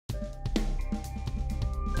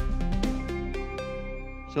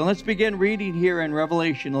So let's begin reading here in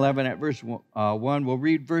Revelation 11 at verse 1. We'll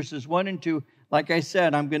read verses 1 and 2. Like I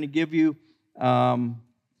said, I'm going to give you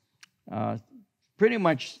pretty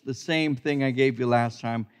much the same thing I gave you last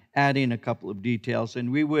time, adding a couple of details. And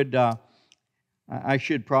we would, I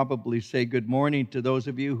should probably say good morning to those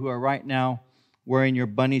of you who are right now wearing your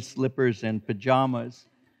bunny slippers and pajamas,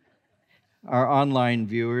 our online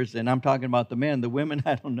viewers. And I'm talking about the men, the women,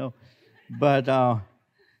 I don't know. But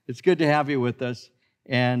it's good to have you with us.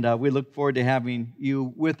 And we look forward to having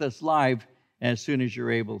you with us live as soon as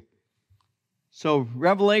you're able. So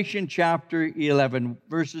Revelation chapter 11,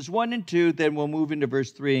 verses 1 and 2, then we'll move into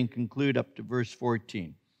verse 3 and conclude up to verse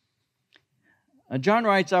 14. John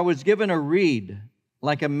writes, I was given a reed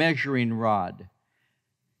like a measuring rod,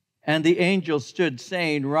 and the angel stood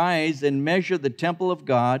saying, Rise and measure the temple of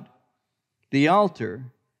God, the altar,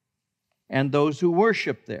 and those who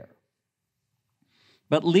worship there.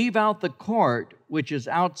 But leave out the court which is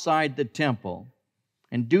outside the temple,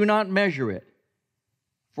 and do not measure it,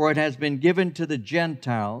 for it has been given to the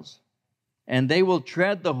Gentiles, and they will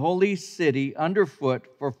tread the holy city underfoot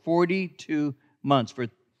for 42 months, for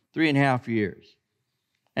 3.5 years.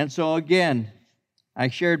 And so again, I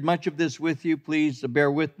shared much of this with you. Please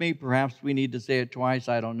bear with me. Perhaps we need to say it twice.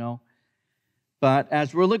 I don't know. But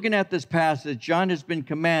as we're looking at this passage, John has been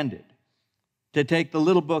commanded to take the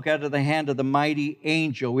little book out of the hand of the mighty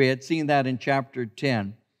angel. We had seen that in chapter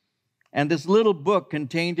 10. And this little book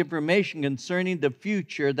contained information concerning the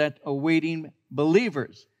future that awaiting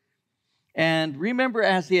believers. And remember,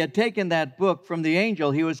 as he had taken that book from the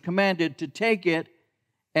angel, he was commanded to take it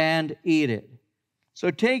and eat it. So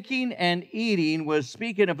taking and eating was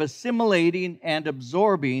speaking of assimilating and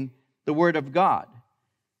absorbing the Word of God.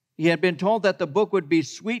 He had been told that the book would be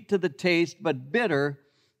sweet to the taste, but bitter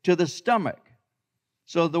to the stomach.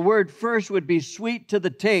 So the word first would be sweet to the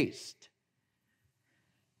taste.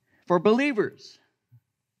 For believers,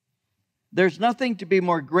 there's nothing to be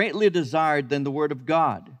more greatly desired than the Word of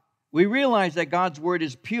God. We realize that God's Word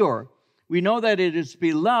is pure. We know that it is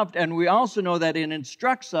beloved, and we also know that it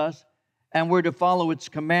instructs us, and we're to follow its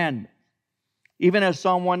commandment. Even as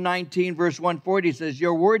Psalm 119, verse 140 says,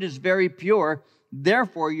 Your Word is very pure,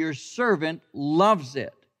 therefore your servant loves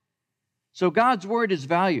it. So God's Word is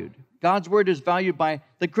valued. God's Word is valued by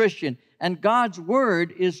the Christian, and God's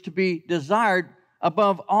Word is to be desired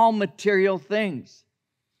above all material things.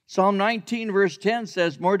 Psalm 19, verse 10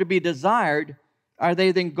 says, More to be desired are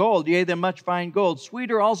they than gold, yea, than much fine gold,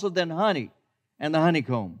 sweeter also than honey and the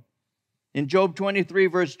honeycomb. In Job 23,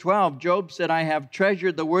 verse 12, Job said, I have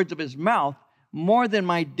treasured the words of his mouth more than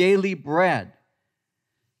my daily bread.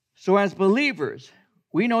 So as believers,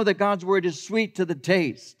 we know that God's Word is sweet to the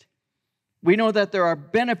taste. We know that there are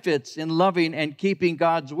benefits in loving and keeping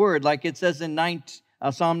God's Word, like it says in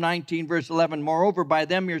Psalm 19, verse 11, Moreover, by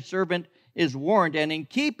them your servant is warned, and in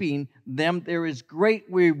keeping them there is great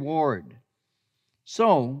reward.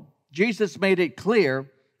 So, Jesus made it clear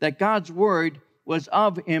that God's Word was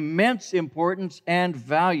of immense importance and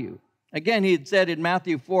value. Again, he had said in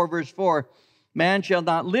Matthew 4, verse 4, Man shall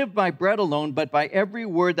not live by bread alone, but by every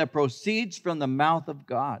word that proceeds from the mouth of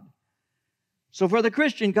God. So for the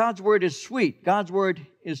Christian, God's Word is sweet. God's Word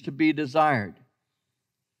is to be desired.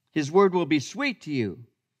 His Word will be sweet to you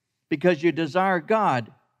because you desire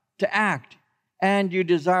God to act and you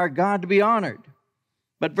desire God to be honored.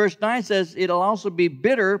 But verse 9 says it'll also be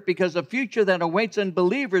bitter because the future that awaits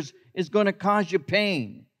unbelievers is going to cause you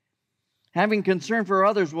pain. Having concern for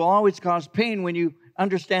others will always cause pain when you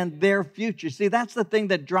understand their future. See, that's the thing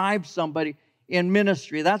that drives somebody in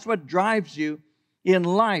ministry. That's what drives you in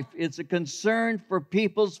life. It's a concern for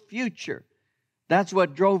people's future. That's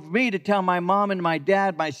what drove me to tell my mom and my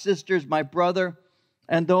dad, my sisters, my brother,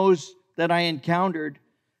 and those that I encountered.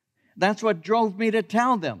 That's what drove me to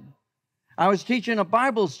tell them. I was teaching a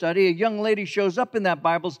Bible study. A young lady shows up in that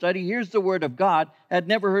Bible study, hears the Word of God, had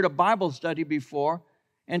never heard a Bible study before,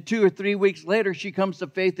 and 2 or 3 weeks later, she comes to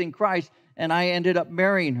faith in Christ, and I ended up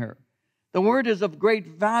marrying her. The Word is of great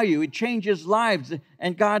value. It changes lives,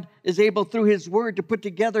 and God is able through His Word to put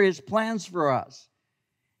together His plans for us.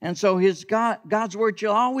 And so God's Word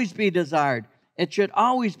shall always be desired. It should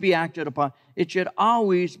always be acted upon. It should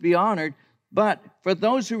always be honored. But for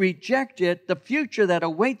those who reject it, the future that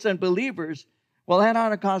awaits unbelievers, well, that ought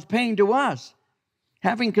to cause pain to us.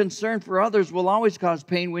 Having concern for others will always cause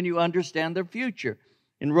pain when you understand their future.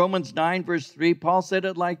 In Romans 9, verse 3, Paul said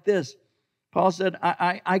it like this. Paul said,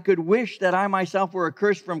 I could wish that I myself were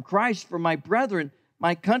accursed from Christ for my brethren,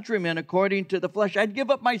 my countrymen, according to the flesh. I'd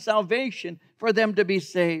give up my salvation for them to be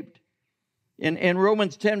saved. In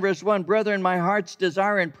Romans 10, verse 1, Brethren, my heart's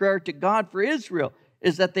desire and prayer to God for Israel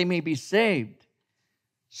is that they may be saved.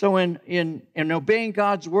 So in obeying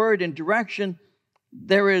God's word and direction,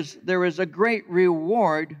 there is a great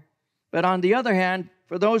reward. But on the other hand,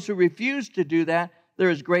 for those who refuse to do that, there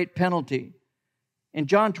is great penalty. In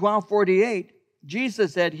John 12:48,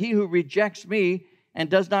 Jesus said, "He who rejects me and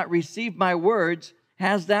does not receive my words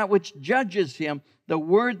has that which judges him. The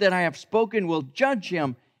word that I have spoken will judge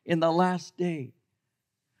him in the last day."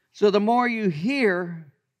 So the more you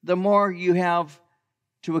hear, the more you have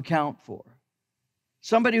to account for.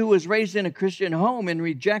 Somebody who was raised in a Christian home and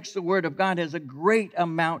rejects the word of God has a great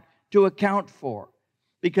amount to account for,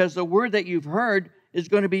 because the word that you've heard is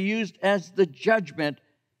going to be used as the judgment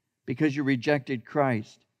because you rejected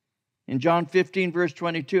Christ. In John 15, verse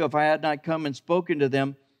 22, "If I had not come and spoken to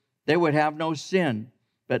them, they would have no sin.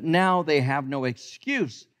 But now they have no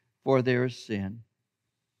excuse for their sin."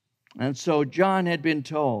 And so John had been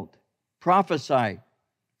told, prophesy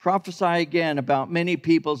again about many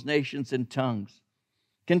peoples, nations, and tongues.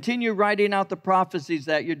 Continue writing out the prophecies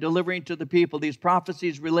that you're delivering to the people. These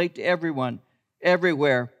prophecies relate to everyone,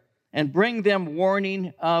 everywhere, and bring them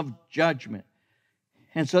warning of judgment.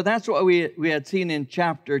 And so that's what we had seen in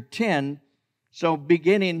chapter 10. So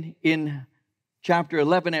beginning in chapter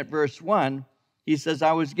 11 at verse 1, he says,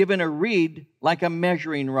 "I was given a reed like a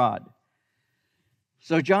measuring rod."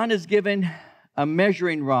 So John is given a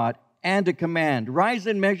measuring rod and a command. "Rise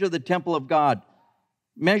and measure the temple of God.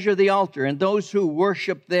 Measure the altar and those who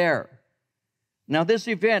worship there." Now this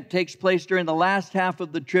event takes place during the last half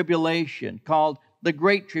of the tribulation, called the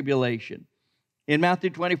Great Tribulation. In Matthew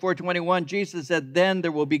 24:21, Jesus said, "Then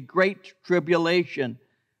there will be great tribulation,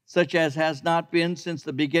 such as has not been since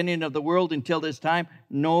the beginning of the world until this time,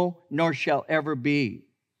 no, nor shall ever be."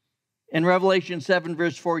 In Revelation 7,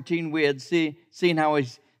 verse 14, we had seen how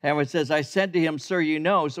it says, "I said to him, 'Sir, you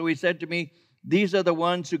know.' So he said to me, 'These are the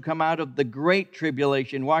ones who come out of the great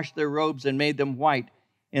tribulation, washed their robes and made them white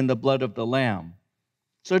in the blood of the Lamb.'"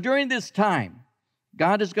 So during this time,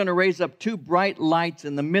 God is going to raise up two bright lights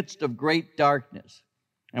in the midst of great darkness.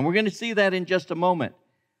 And we're going to see that in just a moment.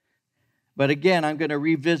 But again, I'm going to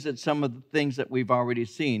revisit some of the things that we've already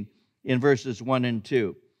seen in verses 1 and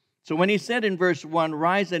 2. So when he said in verse 1,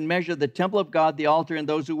 "Rise and measure the temple of God, the altar, and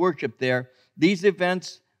those who worship there," these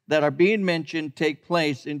events that are being mentioned take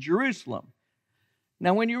place in Jerusalem.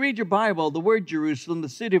 Now, when you read your Bible, the word Jerusalem, the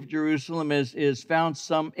city of Jerusalem, is found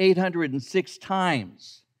some 806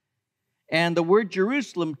 times. And the word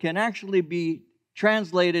Jerusalem can actually be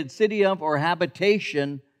translated city of or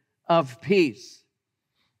habitation of peace.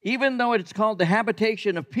 Even though it's called the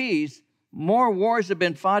habitation of peace, more wars have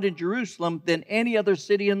been fought in Jerusalem than any other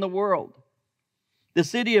city in the world. The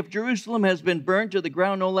city of Jerusalem has been burned to the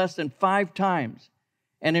ground no less than 5 times,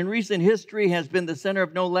 and in recent history has been the center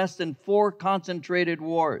of no less than 4 concentrated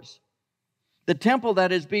wars. The temple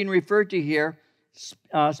that is being referred to here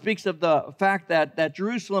speaks of the fact that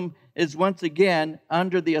Jerusalem is once again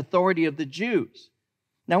under the authority of the Jews.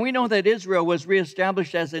 Now we know that Israel was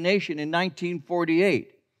reestablished as a nation in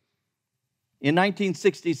 1948. In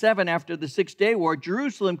 1967, after the Six-Day War,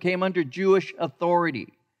 Jerusalem came under Jewish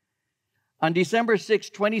authority. On December 6,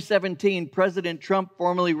 2017, President Trump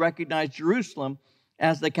formally recognized Jerusalem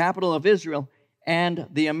as the capital of Israel, and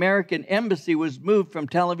the American embassy was moved from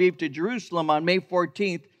Tel Aviv to Jerusalem on May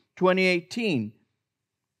 14, 2018.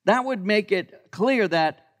 That would make it clear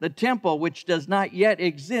that the temple, which does not yet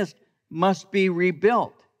exist, must be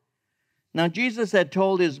rebuilt. Now, Jesus had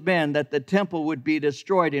told his men that the temple would be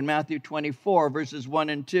destroyed in Matthew 24, verses 1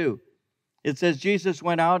 and 2. It says, "Jesus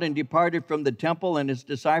went out and departed from the temple, and his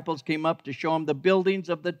disciples came up to show him the buildings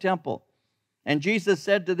of the temple. And Jesus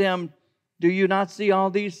said to them, 'Do you not see all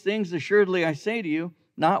these things? Assuredly, I say to you,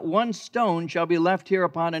 not one stone shall be left here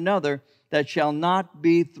upon another that shall not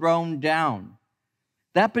be thrown down.'"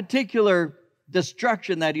 That particular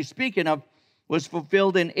destruction that he's speaking of was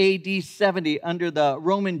fulfilled in AD 70 under the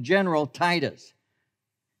Roman general Titus.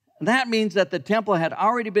 That means that the temple had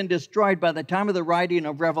already been destroyed by the time of the writing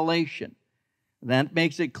of Revelation. That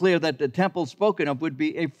makes it clear that the temple spoken of would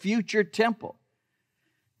be a future temple.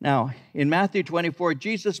 Now, in Matthew 24,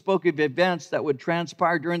 Jesus spoke of events that would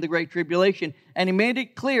transpire during the Great Tribulation, and he made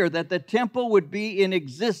it clear that the temple would be in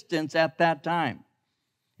existence at that time.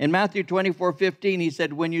 In Matthew 24:15, he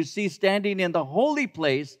said, "When you see standing in the holy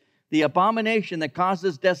place the abomination that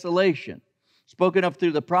causes desolation," spoken of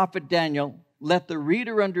through the prophet Daniel, "let the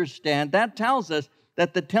reader understand." That tells us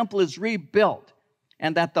that the temple is rebuilt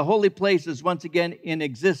and that the holy place is once again in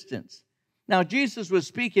existence. Now, Jesus was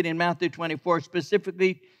speaking in Matthew 24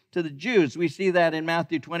 specifically to the Jews. We see that in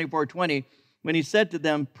Matthew 24:20 when he said to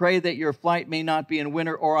them, "Pray that your flight may not be in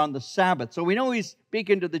winter or on the Sabbath." So we know he's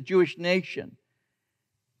speaking to the Jewish nation.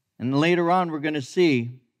 And later on, we're going to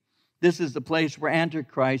see this is the place where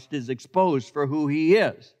Antichrist is exposed for who he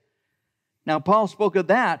is. Now, Paul spoke of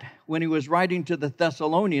that when he was writing to the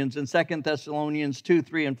Thessalonians in 2 Thessalonians 2,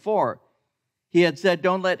 3, and 4. He had said,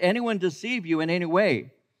 "Don't let anyone deceive you in any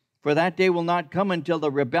way, for that day will not come until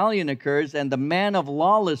the rebellion occurs, and the man of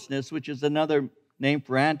lawlessness," which is another name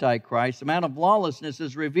for Antichrist, the man of lawlessness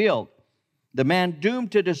is revealed, the man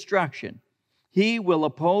doomed to destruction. He will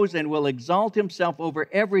oppose and will exalt himself over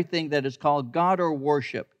everything that is called God or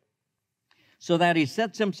worship, so that he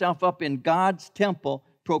sets himself up in God's temple,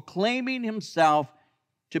 proclaiming himself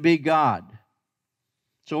to be God.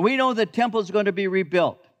 So we know the temple is going to be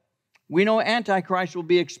rebuilt. We know Antichrist will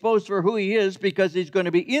be exposed for who he is because he's going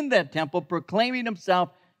to be in that temple proclaiming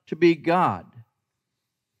himself to be God.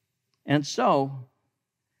 And so,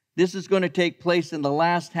 this is going to take place in the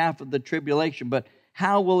last half of the tribulation. But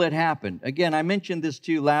how will it happen? Again, I mentioned this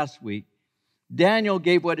to you last week. Daniel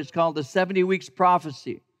gave what is called the 70 weeks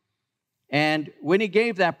prophecy. And when he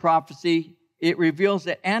gave that prophecy, it reveals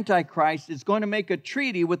that Antichrist is going to make a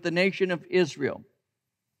treaty with the nation of Israel.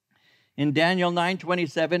 In Daniel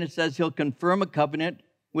 9:27, it says he'll confirm a covenant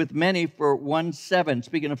with many for 1/7,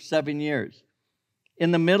 speaking of 7 years.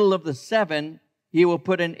 In the middle of the 7, he will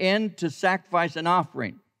put an end to sacrifice and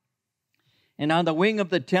offering. And on the wing of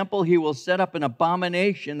the temple, he will set up an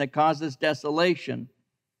abomination that causes desolation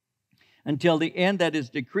until the end that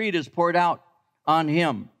is decreed is poured out on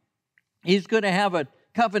him. He's going to have a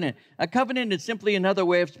covenant. A covenant is simply another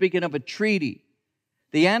way of speaking of a treaty.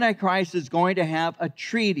 The Antichrist is going to have a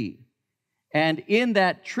treaty. And in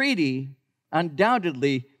that treaty,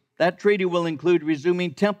 undoubtedly, that treaty will include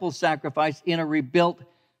resuming temple sacrifice in a rebuilt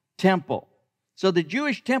temple. So the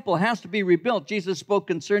Jewish temple has to be rebuilt. Jesus spoke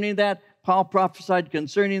concerning that. Paul prophesied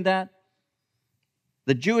concerning that.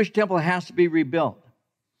 The Jewish temple has to be rebuilt.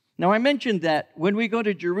 Now, I mentioned that when we go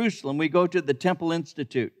to Jerusalem, we go to the Temple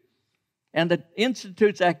Institute. And the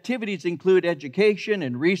Institute's activities include education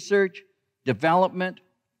and research, development.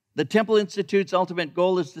 The Temple Institute's ultimate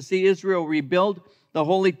goal is to see Israel rebuild the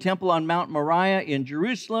Holy Temple on Mount Moriah in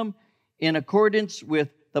Jerusalem in accordance with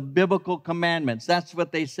the biblical commandments. That's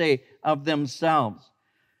what they say of themselves.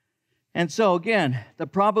 And so, again, the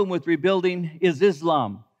problem with rebuilding is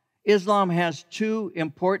Islam. Islam has two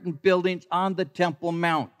important buildings on the Temple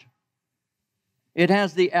Mount. It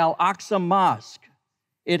has the Al-Aqsa Mosque.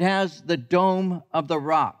 It has the Dome of the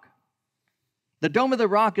Rock. The Dome of the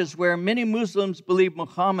Rock is where many Muslims believe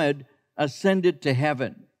Muhammad ascended to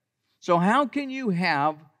heaven. So how can you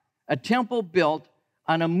have a temple built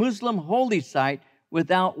on a Muslim holy site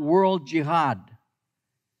without world jihad?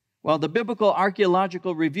 Well, the Biblical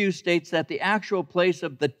Archaeological Review states that the actual place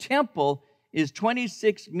of the temple is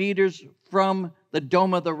 26 meters from the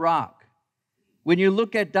Dome of the Rock. When you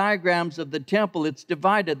look at diagrams of the temple, it's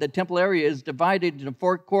divided. The temple area is divided into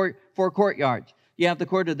four courtyards. You have the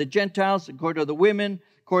court of the Gentiles, the court of the women,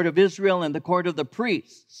 court of Israel, and the court of the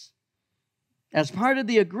priests. As part of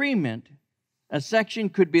the agreement, a section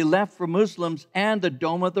could be left for Muslims and the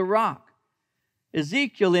Dome of the Rock.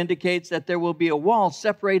 Ezekiel indicates that there will be a wall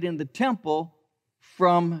separating the temple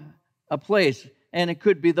from a place, and it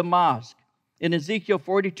could be the mosque. In Ezekiel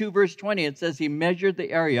 42, verse 20, it says he measured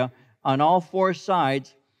the area on all four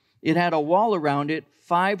sides. It had a wall around it,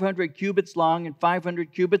 500 cubits long and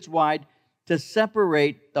 500 cubits wide, to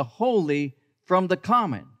separate the holy from the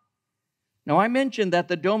common. Now, I mentioned that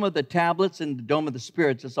the Dome of the Tablets and the Dome of the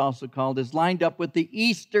Spirits, it's also called, is lined up with the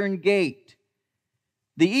Eastern Gate.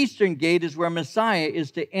 The Eastern Gate is where Messiah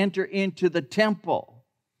is to enter into the temple.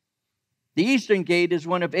 The Eastern Gate is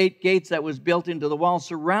one of 8 gates that was built into the wall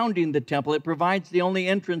surrounding the temple. It provides the only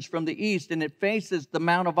entrance from the east, and it faces the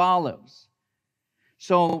Mount of Olives.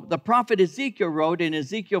 So the prophet Ezekiel wrote in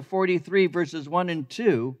Ezekiel 43, verses 1 and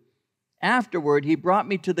 2, "Afterward he brought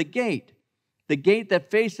me to the gate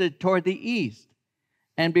that faced toward the east.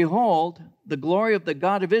 And behold, the glory of the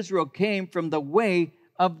God of Israel came from the way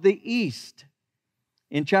of the east."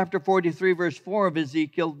 In chapter 43, verse 4 of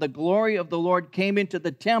Ezekiel, the glory of the Lord came into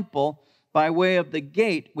the temple by way of the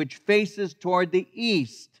gate which faces toward the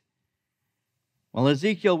east. Well,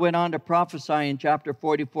 Ezekiel went on to prophesy in chapter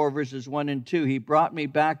 44, verses 1 and 2. "He brought me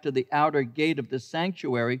back to the outer gate of the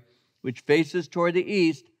sanctuary, which faces toward the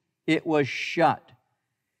east. It was shut.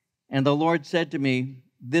 And the Lord said to me,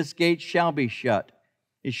 This gate shall be shut.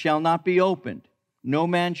 It shall not be opened. No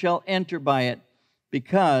man shall enter by it,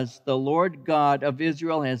 because the Lord God of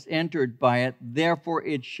Israel has entered by it. Therefore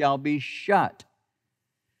it shall be shut."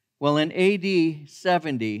 Well, in AD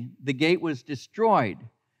 70, the gate was destroyed.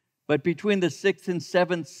 But between the 6th and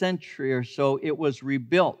 7th century or so, it was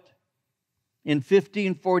rebuilt. In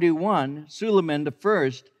 1541, Suleiman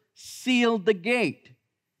I sealed the gate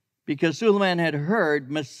because Suleiman had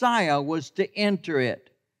heard Messiah was to enter it.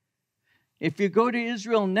 If you go to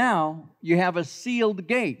Israel now, you have a sealed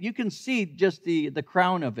gate. You can see just the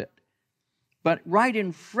crown of it. But right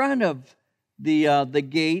in front of the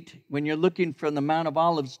gate, when you're looking from the Mount of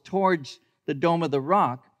Olives towards the Dome of the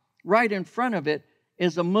Rock, right in front of it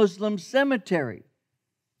is a Muslim cemetery.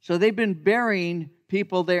 So they've been burying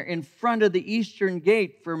people there in front of the eastern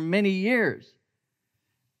gate for many years.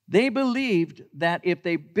 They believed that if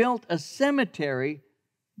they built a cemetery,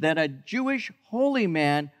 that a Jewish holy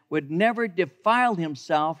man would never defile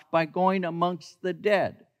himself by going amongst the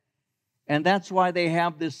dead. And that's why they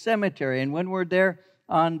have this cemetery. And when we're there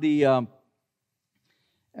on the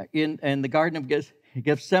in the Garden of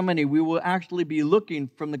Gethsemane, we will actually be looking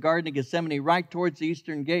from the Garden of Gethsemane right towards the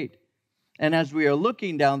eastern gate. And as we are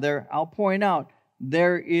looking down there, I'll point out,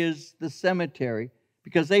 there is the cemetery,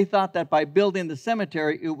 because they thought that by building the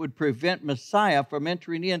cemetery, it would prevent Messiah from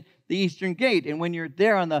entering in the eastern gate. And when you're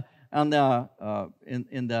there in the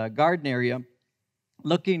garden area,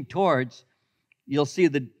 looking towards, you'll see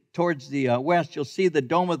towards the west, you'll see the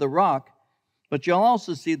Dome of the Rock, but you'll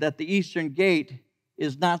also see that the eastern gate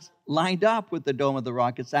is not lined up with the Dome of the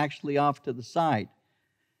Rock. It's actually off to the side.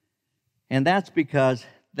 And that's because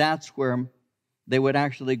that's where they would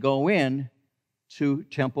actually go in to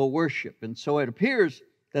temple worship. And so it appears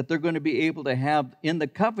that they're going to be able to have in the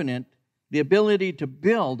covenant the ability to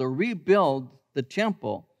build or rebuild the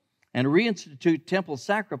temple and reinstitute temple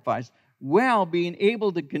sacrifice while being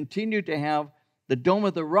able to continue to have the Dome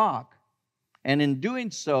of the Rock. And in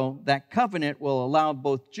doing so, that covenant will allow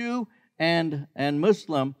both Jew and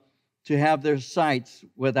Muslim to have their sites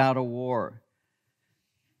without a war.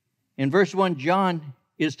 In verse 1, John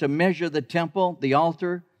is to measure the temple, the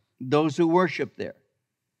altar, those who worship there.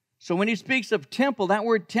 So when he speaks of temple, that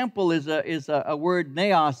word temple is a word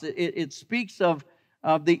naos. It speaks of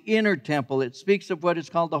the inner temple. It speaks of what is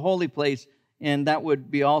called the holy place, and that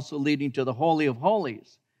would be also leading to the Holy of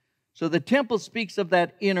Holies. So the temple speaks of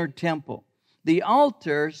that inner temple. The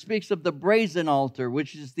altar speaks of the brazen altar,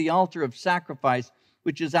 which is the altar of sacrifice,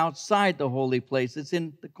 which is outside the holy place. It's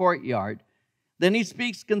in the courtyard. Then he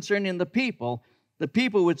speaks concerning the people. The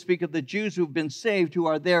people would speak of the Jews who've been saved, who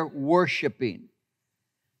are there worshiping.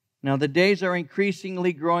 Now the days are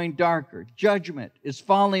increasingly growing darker. Judgment is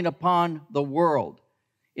falling upon the world.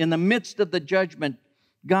 In the midst of the judgment,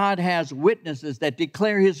 God has witnesses that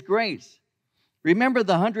declare His grace. Remember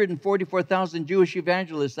the 144,000 Jewish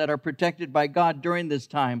evangelists that are protected by God during this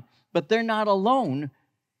time, but they're not alone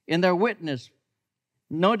in their witness.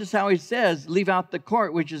 Notice how he says, leave out the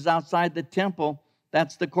court, which is outside the temple.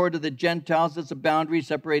 That's the court of the Gentiles. It's a boundary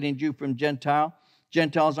separating Jew from Gentile.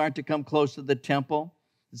 Gentiles aren't to come close to the temple.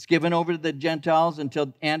 It's given over to the Gentiles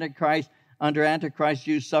until under Antichrist,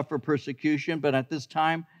 Jews suffer persecution. But at this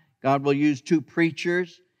time, God will use two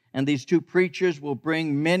preachers, and these two preachers will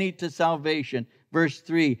bring many to salvation. Verse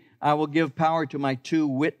 3, I will give power to my two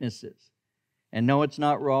witnesses. And no, it's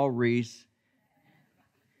not Raul Reese.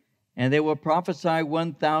 And they will prophesy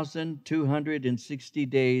 1,260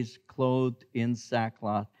 days clothed in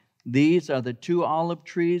sackcloth. These are the two olive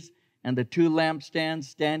trees and the two lampstands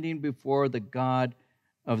standing before the God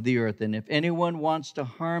of the earth. And if anyone wants to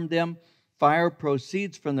harm them, fire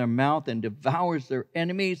proceeds from their mouth and devours their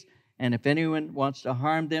enemies. And if anyone wants to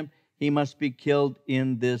harm them, he must be killed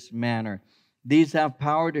in this manner. These have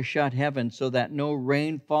power to shut heaven so that no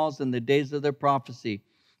rain falls in the days of their prophecy.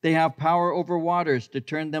 They have power over waters to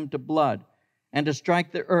turn them to blood and to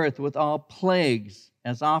strike the earth with all plagues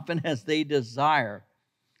as often as they desire.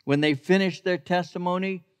 When they finish their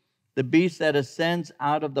testimony, the beast that ascends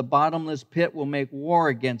out of the bottomless pit will make war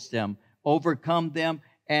against them, overcome them,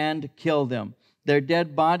 and kill them. Their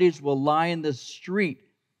dead bodies will lie in the street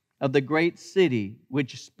of the great city,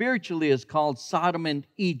 which spiritually is called Sodom and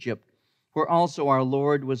Egypt, where also our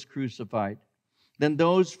Lord was crucified. Then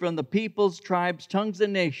those from the peoples, tribes, tongues,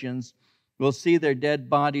 and nations will see their dead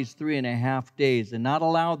bodies 3.5 days, and not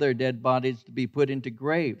allow their dead bodies to be put into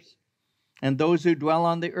graves. And those who dwell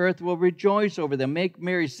on the earth will rejoice over them, make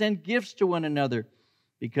merry, send gifts to one another,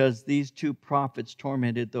 because these two prophets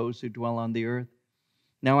tormented those who dwell on the earth.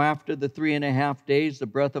 Now after the 3.5 days, the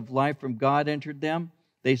breath of life from God entered them.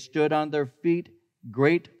 They stood on their feet.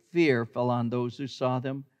 Great fear fell on those who saw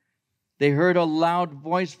them. They heard a loud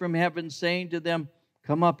voice from heaven saying to them,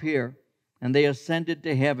 come up here. And they ascended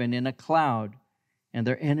to heaven in a cloud, and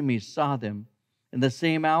their enemies saw them. In the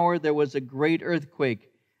same hour there was a great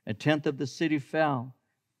earthquake. 1/10 of the city fell.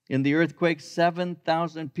 In the earthquake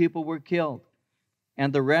 7,000 people were killed,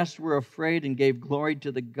 and the rest were afraid and gave glory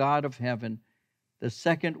to the God of heaven. The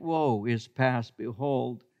second woe is past.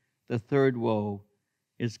 Behold, the third woe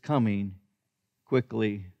is coming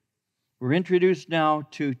quickly. We're introduced now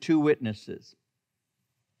to two witnesses.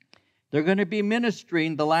 They're going to be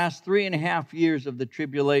ministering the last 3.5 years of the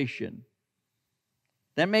tribulation.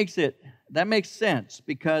 That makes sense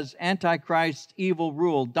because Antichrist's evil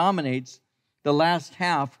rule dominates the last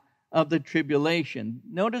half of the tribulation.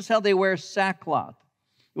 Notice how they wear sackcloth.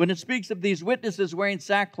 When it speaks of these witnesses wearing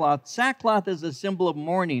sackcloth, sackcloth is a symbol of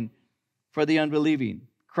mourning for the unbelieving,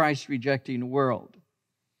 Christ-rejecting world.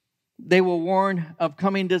 They will warn of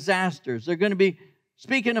coming disasters. They're going to be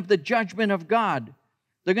speaking of the judgment of God.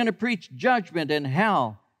 They're going to preach judgment and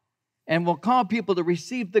hell and will call people to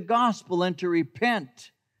receive the gospel and to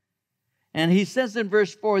repent. And he says in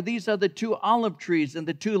verse 4, these are the two olive trees and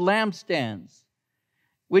the two lampstands.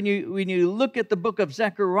 When you look at the book of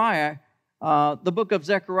Zechariah,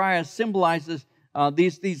 symbolizes,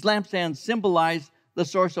 these lampstands symbolize the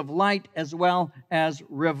source of light as well as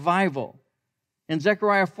revival. In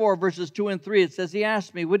Zechariah 4, verses 2 and 3, it says, he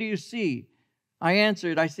asked me, what do you see? I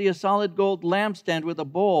answered, I see a solid gold lampstand with a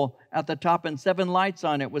bowl at the top and 7 lights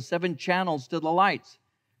on it with 7 channels to the lights.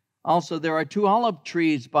 Also, there are 2 olive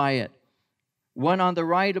trees by it, one on the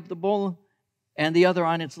right of the bowl and the other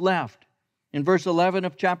on its left. In verse 11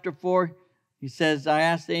 of chapter 4, he says, I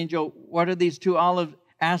asked the angel, what are these 2 olive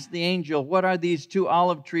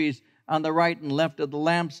trees on the right and left of the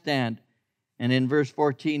lampstand? And in verse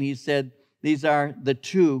 14, he said, these are the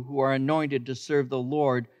 2 who are anointed to serve the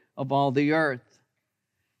Lord of all the earth.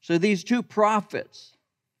 So these 2 prophets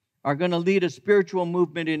are going to lead a spiritual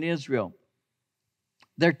movement in Israel.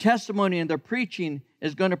 Their testimony and their preaching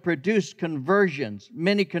is going to produce conversions,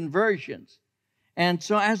 many conversions. And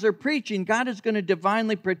so as they're preaching, God is going to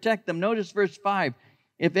divinely protect them. Notice verse 5.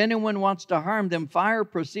 If anyone wants to harm them, fire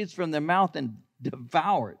proceeds from their mouth and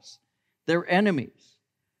devours their enemies.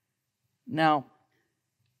 Now,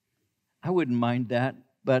 I wouldn't mind that,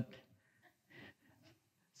 but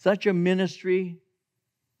such a ministry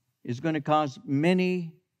is going to cause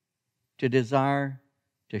many to desire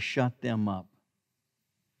to shut them up.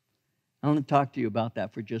 I want to talk to you about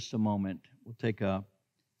that for just a moment. We'll take a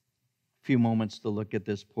few moments to look at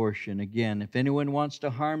this portion. Again, if anyone wants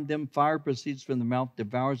to harm them, fire proceeds from the mouth,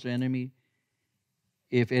 devours the enemy.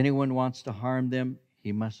 If anyone wants to harm them,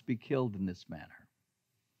 he must be killed in this manner.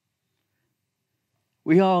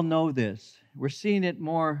 We all know this. We're seeing it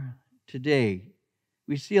more today.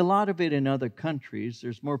 We see a lot of it in other countries.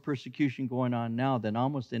 There's more persecution going on now than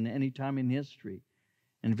almost in any time in history.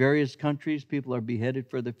 In various countries, people are beheaded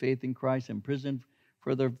for their faith in Christ, imprisoned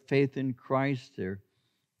for their faith in Christ.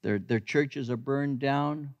 Their churches are burned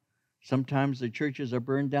down. Sometimes the churches are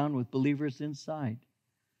burned down with believers inside.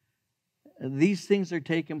 These things are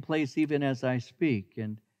taking place even as I speak.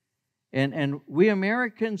 And we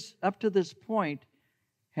Americans, up to this point,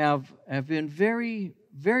 have been very,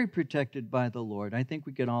 very protected by the Lord. I think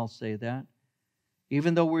we can all say that.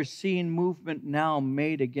 Even though we're seeing movement now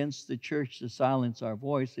made against the church to silence our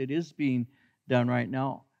voice, it is being done right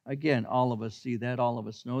now. Again, all of us see that. All of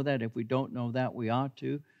us know that. If we don't know that, we ought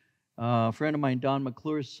to. A friend of mine, Don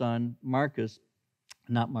McClure's son, Michael,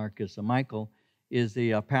 is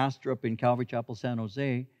the pastor up in Calvary Chapel, San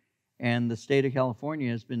Jose, and the state of California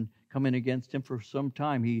has been coming against him for some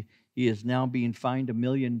time. He is now being fined $1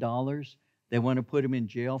 million. They want to put him in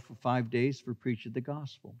jail for 5 days for preaching the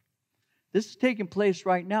gospel. This is taking place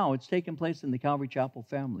right now. It's taking place in the Calvary Chapel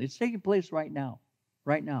family. It's taking place right now.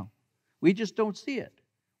 Right now. We just don't see it.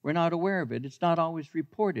 We're not aware of it. It's not always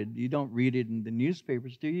reported. You don't read it in the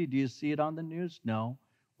newspapers, do you? Do you see it on the news? No.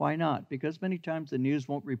 Why not? Because many times the news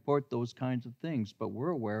won't report those kinds of things, but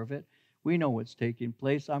we're aware of it. We know what's taking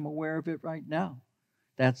place. I'm aware of it right now.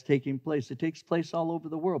 That's taking place. It takes place all over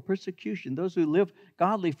the world. Persecution. Those who live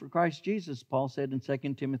godly for Christ Jesus, Paul said in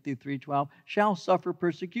 2 Timothy 3:12, shall suffer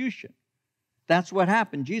persecution. That's what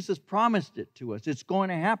happened. Jesus promised it to us. It's going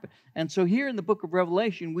to happen. And so here in the book of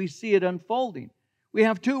Revelation, we see it unfolding. We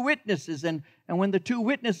have 2 witnesses, and when the 2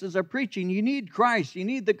 witnesses are preaching, you need Christ, you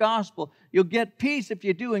need the gospel. You'll get peace if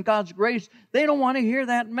you do in God's grace. They don't want to hear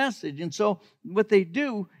that message. And so what they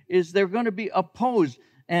do is they're going to be opposed.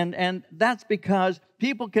 And that's because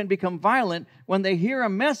people can become violent when they hear a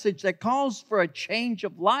message that calls for a change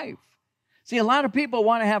of life. See, a lot of people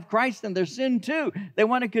want to have Christ in their sin too. They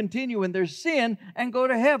want to continue in their sin and go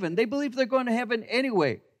to heaven. They believe they're going to heaven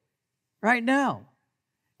anyway, right now.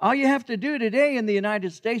 All you have to do today in the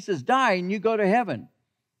United States is die and you go to heaven.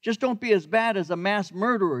 Just don't be as bad as a mass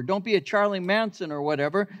murderer. Don't be a Charlie Manson or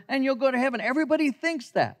whatever, and you'll go to heaven. Everybody thinks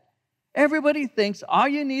that. Everybody thinks all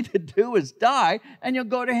you need to do is die and you'll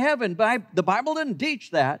go to heaven. But the Bible didn't teach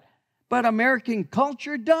that, but American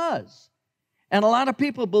culture does. And a lot of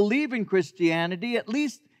people believe in Christianity, at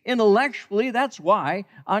least intellectually. That's why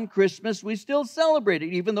on Christmas we still celebrate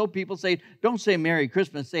it. Even though people say, don't say Merry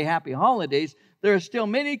Christmas, say Happy Holidays, there are still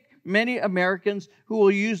many Americans who will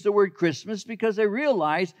use the word Christmas because they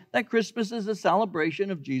realize that Christmas is a celebration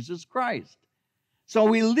of Jesus Christ. So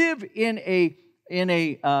we live in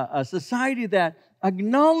a society that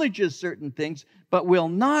acknowledges certain things, but will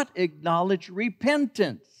not acknowledge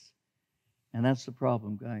repentance. And that's the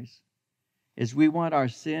problem, guys, is we want our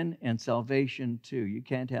sin and salvation too. You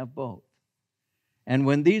can't have both. And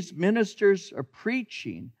when these ministers are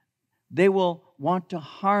preaching, they will want to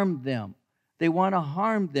harm them. They want to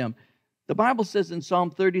harm them. The Bible says in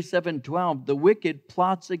Psalm 37:12, the wicked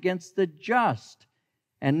plots against the just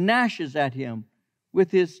and gnashes at him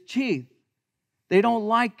with his teeth. They don't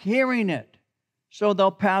like hearing it, so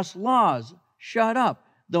they'll pass laws. Shut up.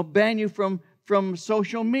 They'll ban you from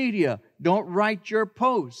social media. Don't write your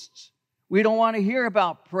posts. We don't want to hear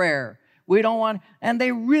about prayer. We don't want, and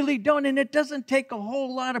they really don't. And it doesn't take a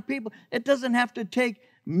whole lot of people. It doesn't have to take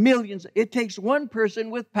millions. It takes one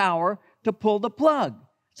person with power to pull the plug.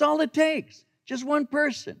 That's all it takes. Just one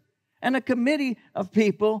person. And a committee of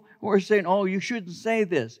people who are saying, oh, you shouldn't say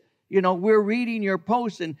this. You know, we're reading your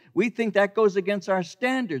posts and we think that goes against our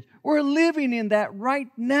standards. We're living in that right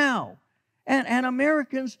now. And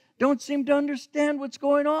Americans don't seem to understand what's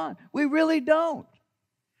going on. We really don't.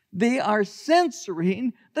 They are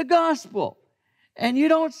censoring the gospel. And you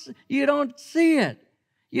don't see it.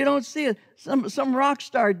 You don't see it. Some rock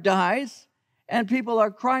star dies and people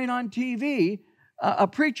are crying on TV. A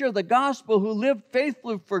preacher of the gospel who lived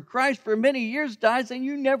faithfully for Christ for many years dies and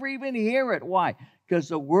you never even hear it. Why? Because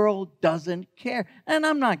the world doesn't care. And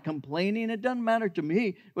I'm not complaining. It doesn't matter to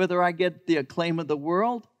me whether I get the acclaim of the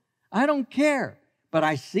world. I don't care. But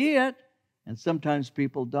I see it, and sometimes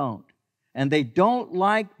people don't. And they don't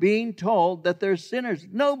like being told that they're sinners.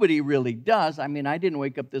 Nobody really does. I mean, I didn't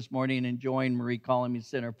wake up this morning enjoying Marie calling me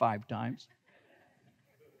sinner 5 times.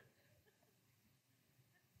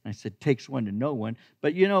 I said, takes one to know one.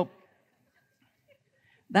 But you know,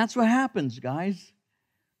 that's what happens, guys.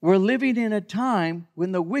 We're living in a time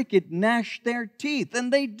when the wicked gnash their teeth,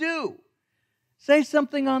 and they do. Say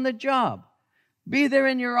something on the job. Be there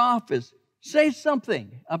in your office. Say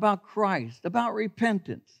something about Christ, about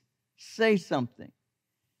repentance. Say something.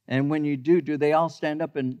 And when you do they all stand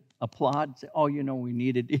up and applaud? Say, oh, you know, we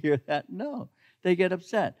needed to hear that? No. They get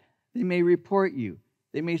upset. They may report you.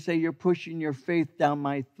 They may say, you're pushing your faith down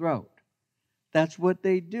my throat. That's what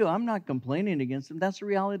they do. I'm not complaining against them. That's the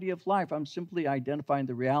reality of life. I'm simply identifying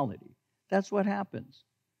the reality. That's what happens.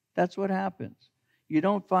 That's what happens. You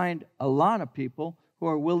don't find a lot of people who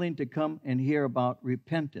are willing to come and hear about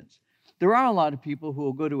repentance. There are a lot of people who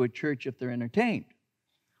will go to a church if they're entertained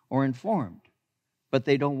or informed, but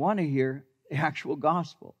they don't want to hear the actual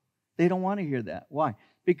gospel. They don't want to hear that. Why?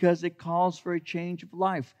 Because it calls for a change of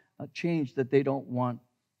life, a change that they don't want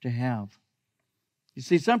to have. You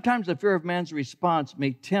see, sometimes the fear of man's response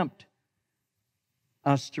may tempt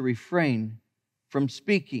us to refrain from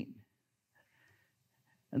speaking.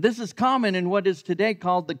 And this is common in what is today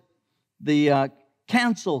called the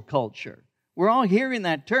cancel culture. We're all hearing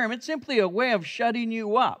that term. It's simply a way of shutting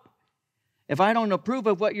you up. If I don't approve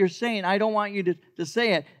of what you're saying, I don't want you to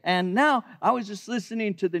say it. And now, I was just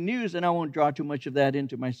listening to the news, and I won't draw too much of that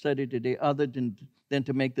into my study today other than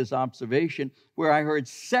to make this observation, where I heard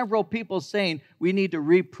several people saying we need to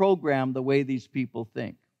reprogram the way these people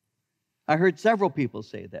think. I heard several people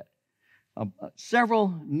say that.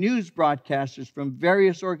 Several news broadcasters from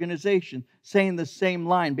various organizations saying the same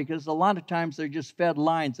line, because a lot of times they're just fed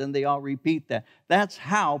lines and they all repeat that. That's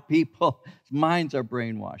how people's minds are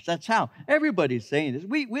brainwashed. That's how everybody's saying this.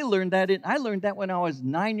 We learned that. I learned that when I was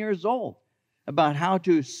 9 years old, about how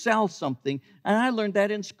to sell something. And I learned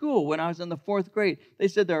that in school when I was in the 4th grade. They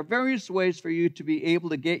said there are various ways for you to be able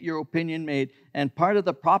to get your opinion made. And part of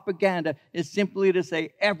the propaganda is simply to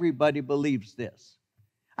say everybody believes this.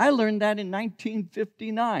 I learned that in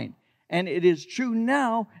 1959, and it is true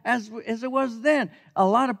now as it was then. A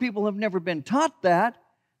lot of people have never been taught that.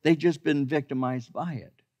 They've just been victimized by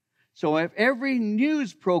it. So if every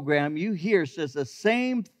news program you hear says the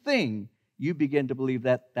same thing, you begin to believe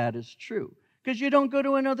that that is true. Because you don't go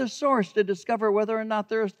to another source to discover whether or not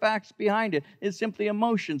there's facts behind it. It's simply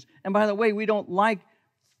emotions. And by the way, we don't like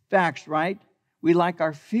facts, right? We like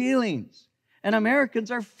our feelings. And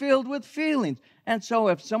Americans are filled with feelings. And so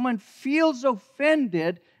if someone feels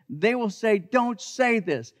offended, they will say, don't say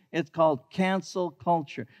this. It's called cancel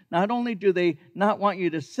culture. Not only do they not want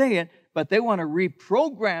you to say it, but they want to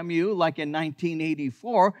reprogram you like in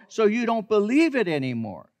 1984 so you don't believe it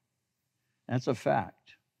anymore. That's a fact.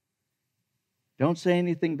 don't say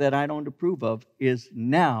anything that I don't approve of, is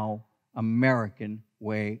now American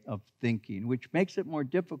way of thinking, which makes it more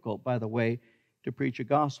difficult, by the way, to preach a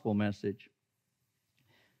gospel message.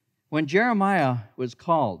 When Jeremiah was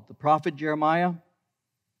called, the prophet Jeremiah,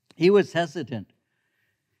 he was hesitant.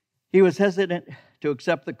 He was hesitant to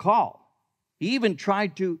accept the call. He even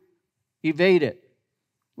tried to evade it.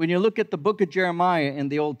 When you look at the book of Jeremiah in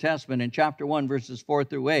the Old Testament, in chapter 1, verses 4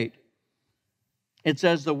 through 8, it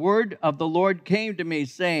says, "The word of the Lord came to me,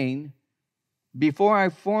 saying, before I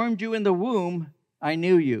formed you in the womb, I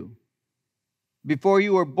knew you. Before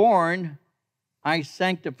you were born, I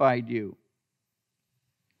sanctified you.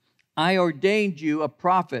 I ordained you a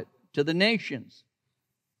prophet to the nations.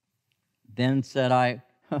 Then said I,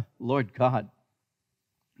 Lord God,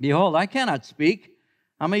 behold, I cannot speak.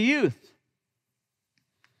 I'm a youth.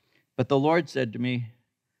 But the Lord said to me,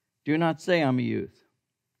 do not say I'm a youth,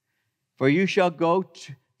 for you shall go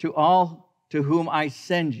to all to whom I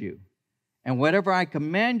send you, and whatever I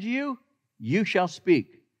command you, you shall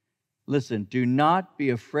speak. Listen, do not be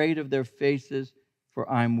afraid of their faces, for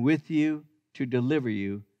I'm with you to deliver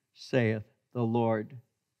you, saith the Lord."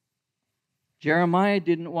 Jeremiah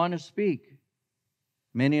didn't want to speak.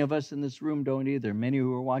 Many of us in this room don't either. Many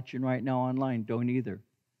who are watching right now online don't either.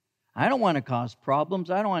 I don't want to cause problems.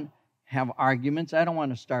 I don't want to have arguments. I don't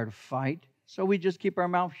want to start a fight. So we just keep our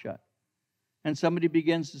mouth shut. And somebody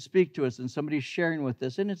begins to speak to us, and somebody's sharing with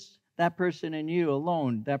us, and it's that person and you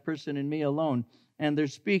alone, that person and me alone, and they're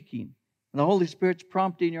speaking. And the Holy Spirit's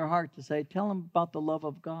prompting your heart to say, tell them about the love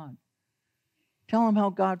of God. Tell them how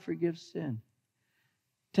God forgives sin.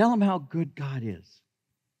 Tell them how good God is.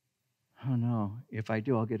 Oh no, if I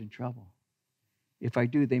do, I'll get in trouble. If I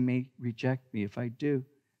do, they may reject me. If I do.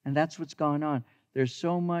 And that's what's going on. There's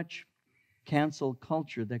so much cancel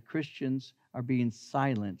culture that Christians are being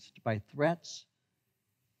silenced by threats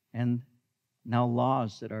and now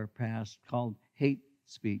laws that are passed called hate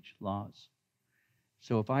speech laws.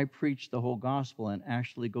 So if I preach the whole gospel and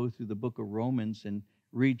actually go through the book of Romans and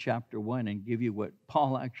read chapter 1 and give you what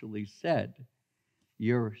Paul actually said,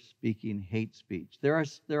 you're speaking hate speech. There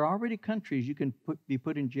are already countries you can be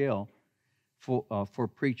put in jail for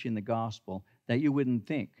preaching the gospel that you wouldn't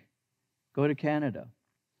think. Go to Canada.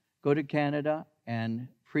 Go to Canada and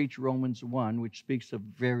preach Romans 1, which speaks of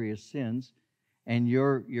various sins, and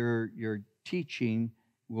your teaching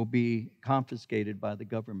will be confiscated by the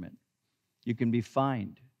government. You can be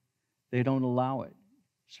fined. They don't allow it.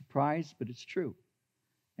 Surprise, but it's true.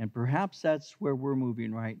 And perhaps that's where we're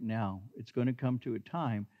moving right now. It's going to come to a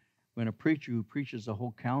time when a preacher who preaches a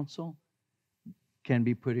whole council can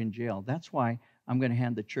be put in jail. That's why I'm going to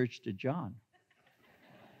hand the church to John.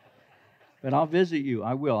 But I'll visit you.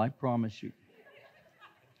 I will. I promise you.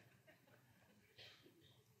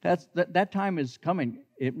 That time is coming.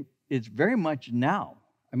 It's very much now.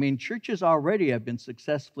 I mean, churches already have been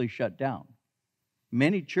successfully shut down.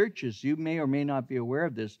 Many churches, you may or may not be aware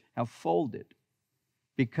of this, have folded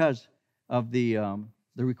because of the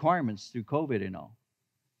requirements through COVID and all.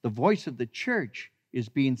 The voice of the church is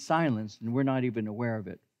being silenced, and we're not even aware of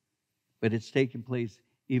it. But it's taking place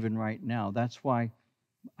even right now. That's why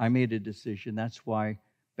I made a decision. That's why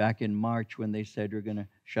back in March when they said we're going to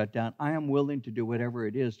shut down, I am willing to do whatever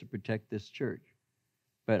it is to protect this church.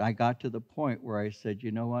 But I got to the point where I said,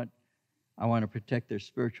 you know what? I want to protect their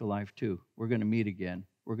spiritual life too. We're going to meet again.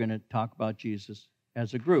 We're going to talk about Jesus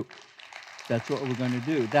as a group. That's what we're going to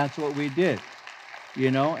do. That's what we did.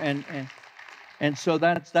 You know, and so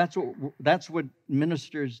that's what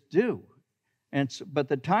ministers do. But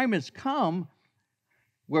the time has come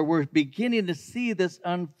where we're beginning to see this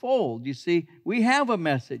unfold. You see, we have a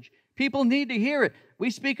message. People need to hear it. We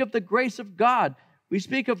speak of the grace of God. We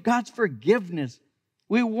speak of God's forgiveness.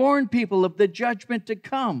 We warn people of the judgment to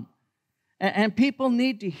come. And people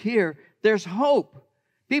need to hear there's hope.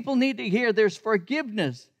 People need to hear there's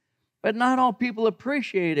forgiveness. But not all people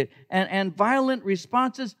appreciate it. And violent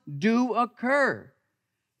responses do occur.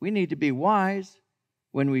 We need to be wise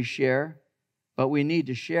when we share, but we need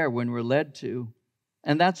to share when we're led to.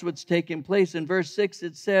 And that's what's taking place. In verse 6,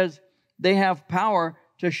 it says, they have power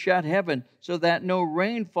to shut heaven so that no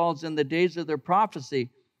rain falls in the days of their prophecy.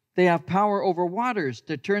 They have power over waters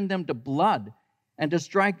to turn them to blood and to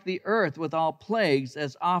strike the earth with all plagues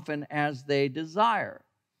as often as they desire.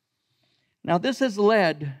 Now, this has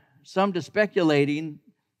led some to speculating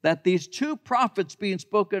that these two prophets being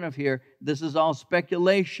spoken of here, this is all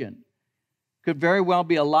speculation, could very well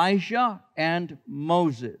be Elijah and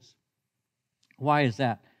Moses. Why is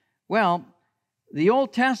that? Well, the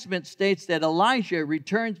Old Testament states that Elijah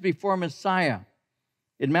returns before Messiah.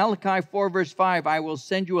 In Malachi 4, verse 5, I will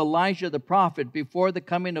send you Elijah the prophet before the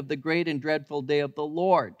coming of the great and dreadful day of the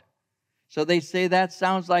Lord. So they say that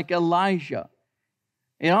sounds like Elijah.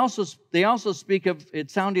 They also speak of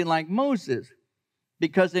it sounding like Moses,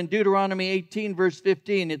 because in Deuteronomy 18, verse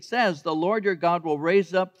 15, it says, the Lord your God will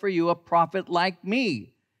raise up for you a prophet like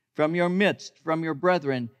me from your midst, from your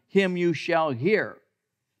brethren, him you shall hear.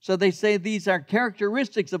 So they say these are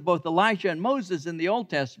characteristics of both Elijah and Moses in the Old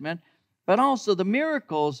Testament, but also the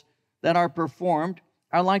miracles that are performed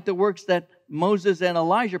are like the works that Moses and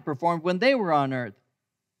Elijah performed when they were on earth.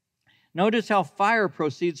 Notice how fire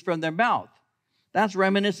proceeds from their mouth. That's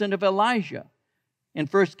reminiscent of Elijah. In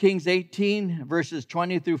 1 Kings 18, verses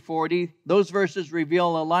 20 through 40, those verses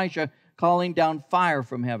reveal Elijah calling down fire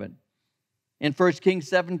from heaven. In 1 Kings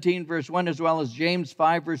 17, verse 1, as well as James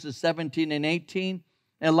 5, verses 17 and 18,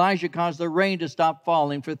 Elijah caused the rain to stop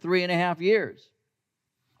falling for 3.5 years.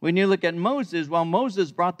 When you look at Moses, well,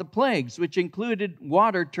 Moses brought the plagues, which included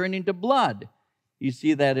water turning to blood. You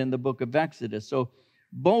see that in the book of Exodus. So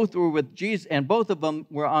both were with Jesus, and both of them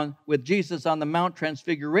were with Jesus on the Mount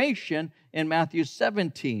Transfiguration in Matthew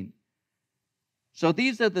 17. So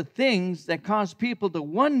these are the things that cause people to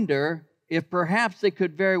wonder if perhaps they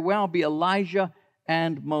could very well be Elijah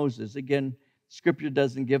and Moses. Again, Scripture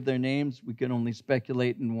doesn't give their names. We can only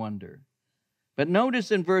speculate and wonder. But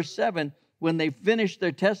notice in verse 7, when they finish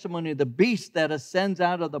their testimony, the beast that ascends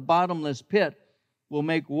out of the bottomless pit will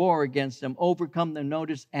make war against them, overcome them,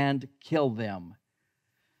 notice, and kill them.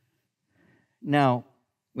 Now,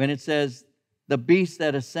 when it says the beast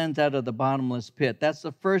that ascends out of the bottomless pit, that's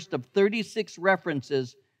the first of 36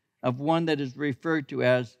 references of one that is referred to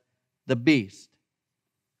as the beast.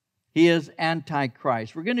 He is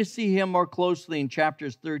Antichrist. We're going to see him more closely in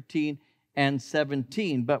chapters 13 and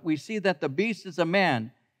 17, but we see that the beast is a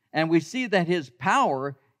man, and we see that his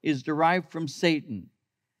power is derived from Satan.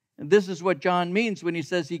 And this is what John means when he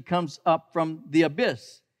says he comes up from the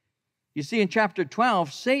abyss. You see, in chapter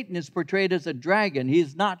 12, Satan is portrayed as a dragon. He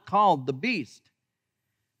is not called the beast.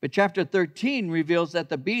 But chapter 13 reveals that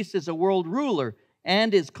the beast is a world ruler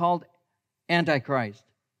and is called Antichrist.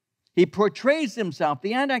 He portrays himself,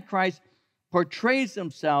 the Antichrist portrays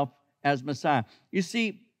himself as Messiah. You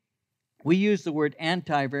see, we use the word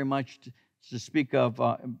anti very much to speak of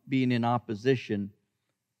being in opposition.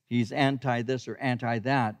 He's anti this or anti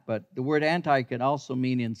that, but the word anti could also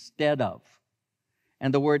mean instead of.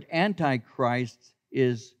 And the word Antichrist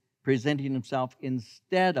is presenting himself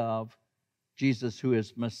instead of Jesus, who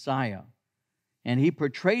is Messiah. And he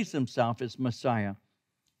portrays himself as Messiah.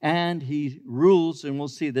 And he rules, and we'll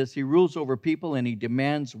see this, he rules over people and he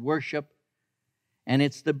demands worship. And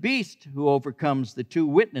it's the beast who overcomes the two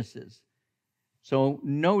witnesses. So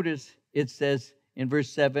notice it says in verse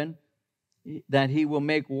 7 that he will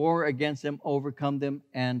make war against them, overcome them,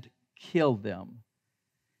 and kill them.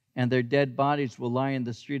 And their dead bodies will lie in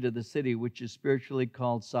the street of the city, which is spiritually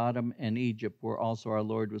called Sodom and Egypt, where also our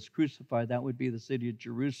Lord was crucified. That would be the city of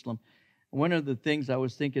Jerusalem. One of the things I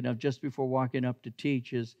was thinking of just before walking up to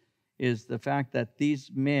teach is the fact that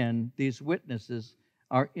these men, these witnesses,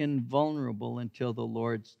 are invulnerable until the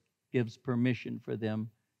Lord gives permission for them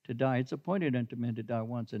to die. It's appointed unto men to die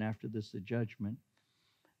once, and after this the judgment.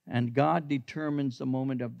 And God determines the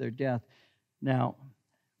moment of their death. Now,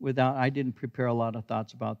 I didn't prepare a lot of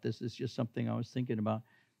thoughts about this. It's just something I was thinking about.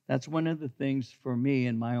 That's one of the things for me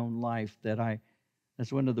in my own life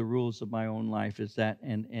that's one of the rules of my own life is that,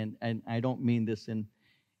 and I don't mean this in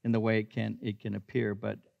the way it can appear,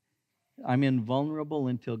 but I'm invulnerable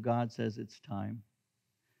until God says it's time.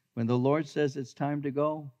 When the Lord says it's time to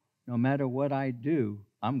go, no matter what I do,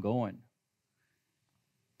 I'm going.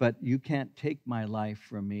 But you can't take my life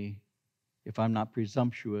from me if I'm not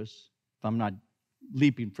presumptuous, if I'm not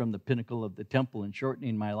leaping from the pinnacle of the temple and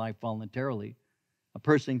shortening my life voluntarily. A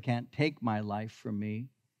person can't take my life from me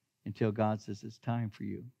until God says it's time for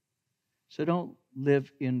you. So don't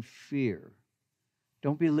live in fear.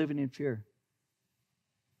 Don't be living in fear.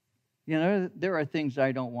 You know, there are things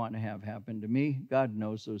I don't want to have happen to me. God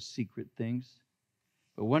knows those secret things.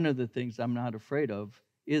 But one of the things I'm not afraid of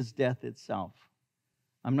is death itself.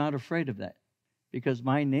 I'm not afraid of that because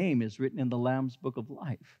my name is written in the Lamb's Book of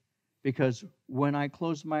Life. Because when I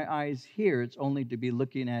close my eyes here, it's only to be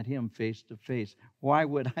looking at Him face to face. Why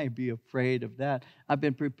would I be afraid of that? I've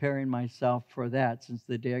been preparing myself for that since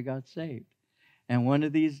the day I got saved. And one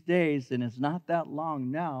of these days, and it's not that long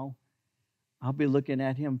now, I'll be looking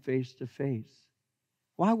at Him face to face.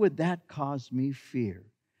 Why would that cause me fear?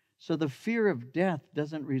 So the fear of death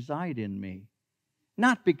doesn't reside in me.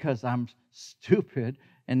 Not because I'm stupid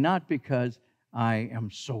and not because I am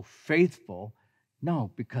so faithful.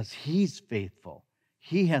 No, because He's faithful.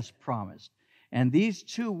 He has promised. And these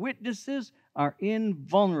two witnesses are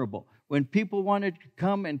invulnerable. When people wanted to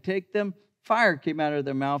come and take them, fire came out of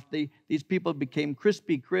their mouth. These people became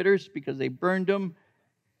crispy critters because they burned them.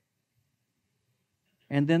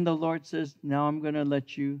 And then the Lord says, now I'm going to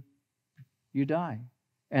let you die.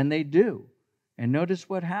 And they do. And notice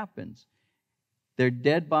what happens. Their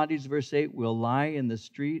dead bodies, verse 8, will lie in the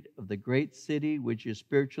street of the great city, which is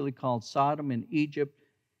spiritually called Sodom in Egypt,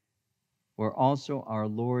 where also our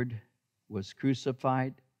Lord was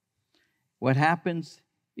crucified. What happens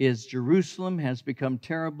is Jerusalem has become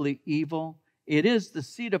terribly evil. It is the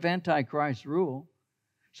seat of Antichrist rule.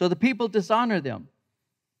 So the people dishonor them.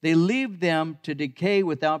 They leave them to decay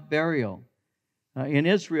without burial. In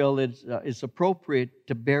Israel, it's appropriate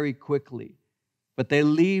to bury quickly, but they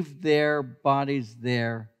leave their bodies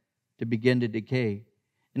there to begin to decay.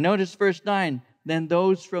 And notice verse 9, then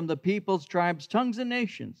those from the peoples, tribes, tongues, and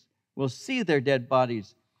nations will see their dead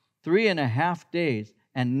bodies 3.5 days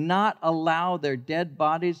and not allow their dead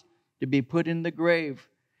bodies to be put in the grave.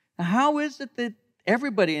 Now, how is it that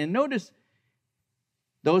everybody, and notice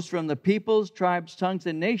those from the peoples, tribes, tongues,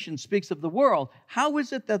 and nations speaks of the world. How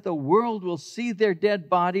is it that the world will see their dead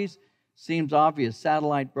bodies? Seems obvious,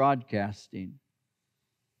 satellite broadcasting.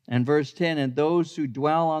 And verse 10, and those who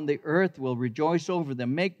dwell on the earth will rejoice over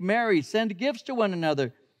them, make merry, send gifts to one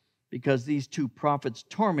another, because these two prophets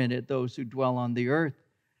tormented those who dwell on the earth.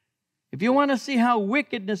 If you want to see how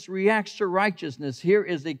wickedness reacts to righteousness, here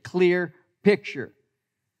is a clear picture.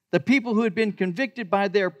 The people who had been convicted by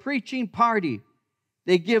their preaching party,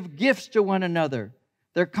 they give gifts to one another.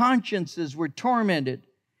 Their consciences were tormented.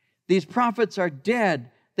 These prophets are dead.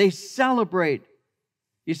 They celebrate.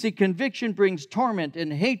 You see, conviction brings torment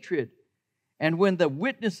and hatred. And when the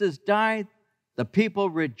witnesses die, the people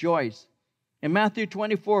rejoice. In Matthew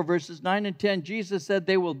 24, verses 9 and 10, Jesus said,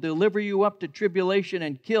 they will deliver you up to tribulation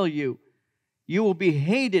and kill you. You will be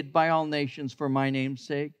hated by all nations for my name's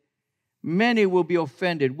sake. Many will be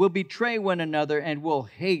offended, will betray one another, and will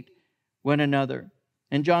hate one another.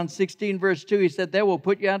 In John 16, verse 2, he said, they will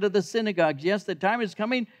put you out of the synagogues. Yes, the time is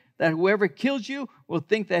coming that whoever kills you will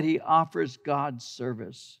think that he offers God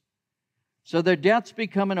service. So their deaths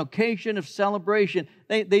become an occasion of celebration.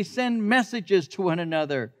 They send messages to one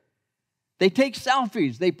another. They take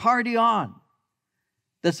selfies. They party on.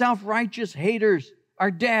 The self-righteous haters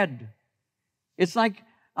are dead. It's like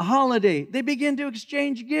a holiday. They begin to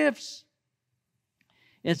exchange gifts.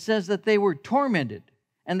 It says that they were tormented,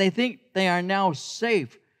 and they think they are now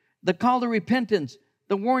safe. The call to repentance,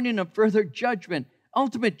 the warning of further judgment,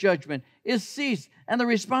 ultimate judgment, is ceased, and the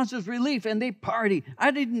response is relief, and they party.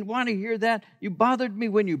 I didn't want to hear that. You bothered me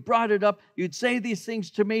when you brought it up. You'd say these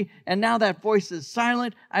things to me, and now that voice is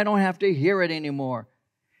silent. I don't have to hear it anymore.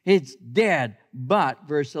 It's dead. But,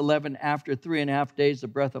 verse 11, after 3.5 days, the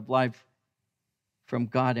breath of life from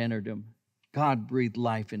God entered them. God breathed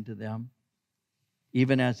life into them,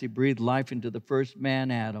 even as he breathed life into the first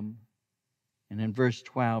man, Adam. And in verse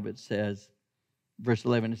 12, it says, verse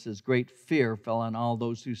 11, it says, great fear fell on all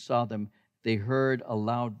those who saw them. They heard a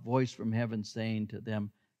loud voice from heaven saying to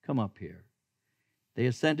them, come up here. They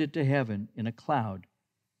ascended to heaven in a cloud.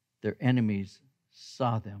 Their enemies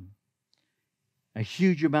saw them. A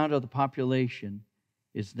huge amount of the population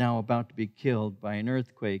is now about to be killed by an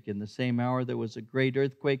earthquake. In the same hour, there was a great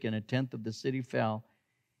earthquake, and 1/10 of the city fell.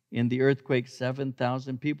 In the earthquake,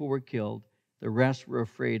 7,000 people were killed. The rest were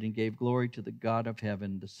afraid and gave glory to the God of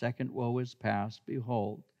heaven. The second woe is past.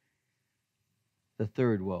 Behold, the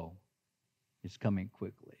third woe is coming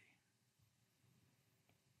quickly.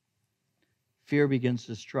 Fear begins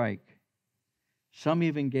to strike. Some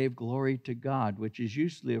even gave glory to God, which is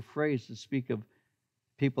usually a phrase to speak of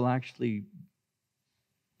people actually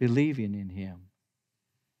believing in him.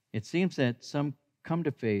 It seems that some come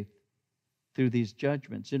to faith through these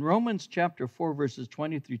judgments. In Romans chapter 4, verses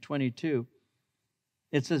 20 through 22,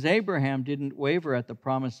 it says, Abraham didn't waver at the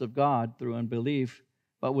promise of God through unbelief,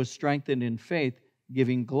 but was strengthened in faith,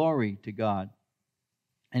 giving glory to God,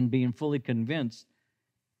 and being fully convinced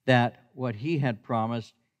that what he had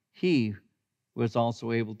promised, he was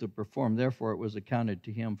also able to perform. Therefore, it was accounted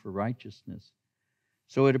to him for righteousness.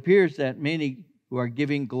 So it appears that many who are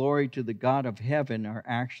giving glory to the God of heaven are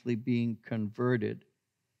actually being converted,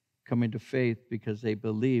 coming to faith because they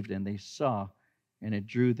believed and they saw, and it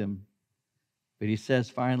drew them. But he says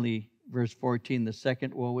finally, verse 14, the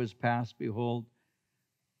second woe is past. Behold,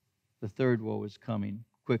 the third woe is coming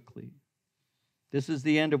quickly. This is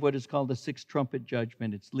the end of what is called the sixth trumpet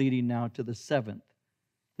judgment. It's leading now to the seventh.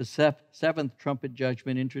 The seventh trumpet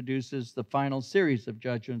judgment introduces the final series of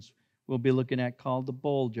judgments we'll be looking at, called the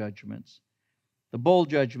bowl judgments. The bowl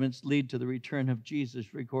judgments lead to the return of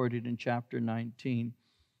Jesus, recorded in chapter 19.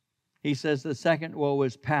 He says, the second woe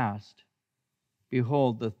is past.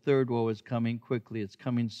 Behold, the third woe is coming quickly. It's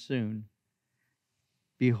coming soon.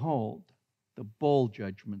 Behold, the bowl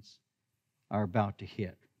judgments are about to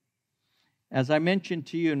hit. As I mentioned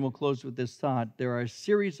to you, and we'll close with this thought, there are a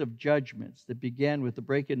series of judgments that began with the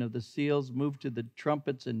breaking of the seals, moved to the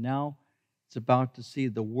trumpets, and now it's about to see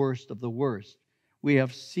the worst of the worst. We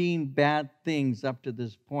have seen bad things up to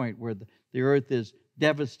this point where the earth is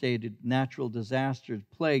devastated, natural disasters,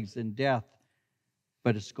 plagues, and death,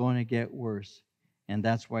 but it's going to get worse. And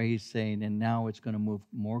that's why he's saying, and now it's going to move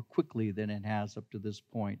more quickly than it has up to this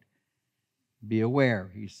point. Be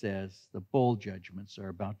aware, he says, the bowl judgments are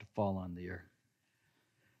about to fall on the earth.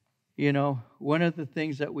 You know, one of the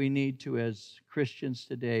things that we need to as Christians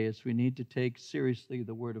today is we need to take seriously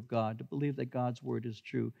the Word of God, to believe that God's Word is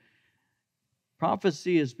true.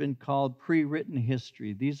 Prophecy has been called pre-written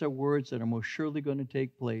history. These are words that are most surely going to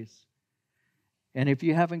take place. And if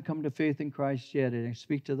you haven't come to faith in Christ yet, and I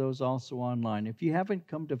speak to those also online, if you haven't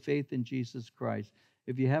come to faith in Jesus Christ,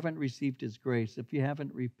 if you haven't received His grace, if you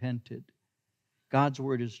haven't repented, God's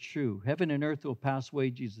word is true. Heaven and earth will pass away,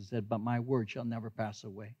 Jesus said, but my word shall never pass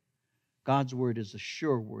away. God's word is a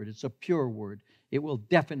sure word. It's a pure word. It will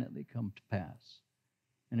definitely come to pass.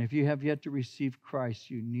 And if you have yet to receive Christ,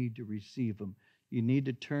 you need to receive Him. You need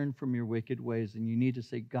to turn from your wicked ways, and you need to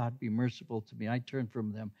say, God, be merciful to me. I turn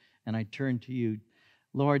from them, and I turn to you.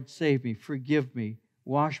 Lord, save me, forgive me,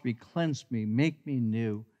 wash me, cleanse me, make me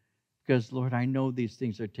new. Because, Lord, I know these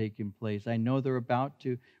things are taking place. I know they're about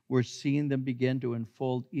to. We're seeing them begin to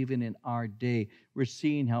unfold even in our day. We're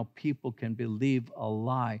seeing how people can believe a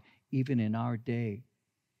lie even in our day.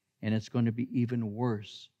 And it's going to be even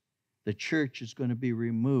worse. The church is going to be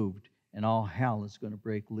removed, and all hell is going to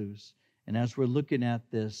break loose. And as we're looking at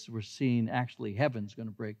this, we're seeing actually heaven's going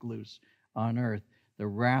to break loose on earth. The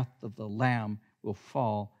wrath of the Lamb will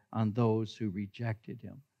fall on those who rejected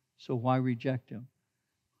Him. So why reject Him?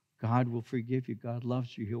 God will forgive you. God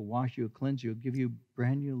loves you. He'll wash you, He'll cleanse you, He'll give you a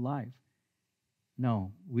brand new life.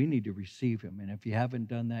 No, we need to receive Him. And if you haven't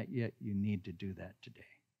done that yet, you need to do that today.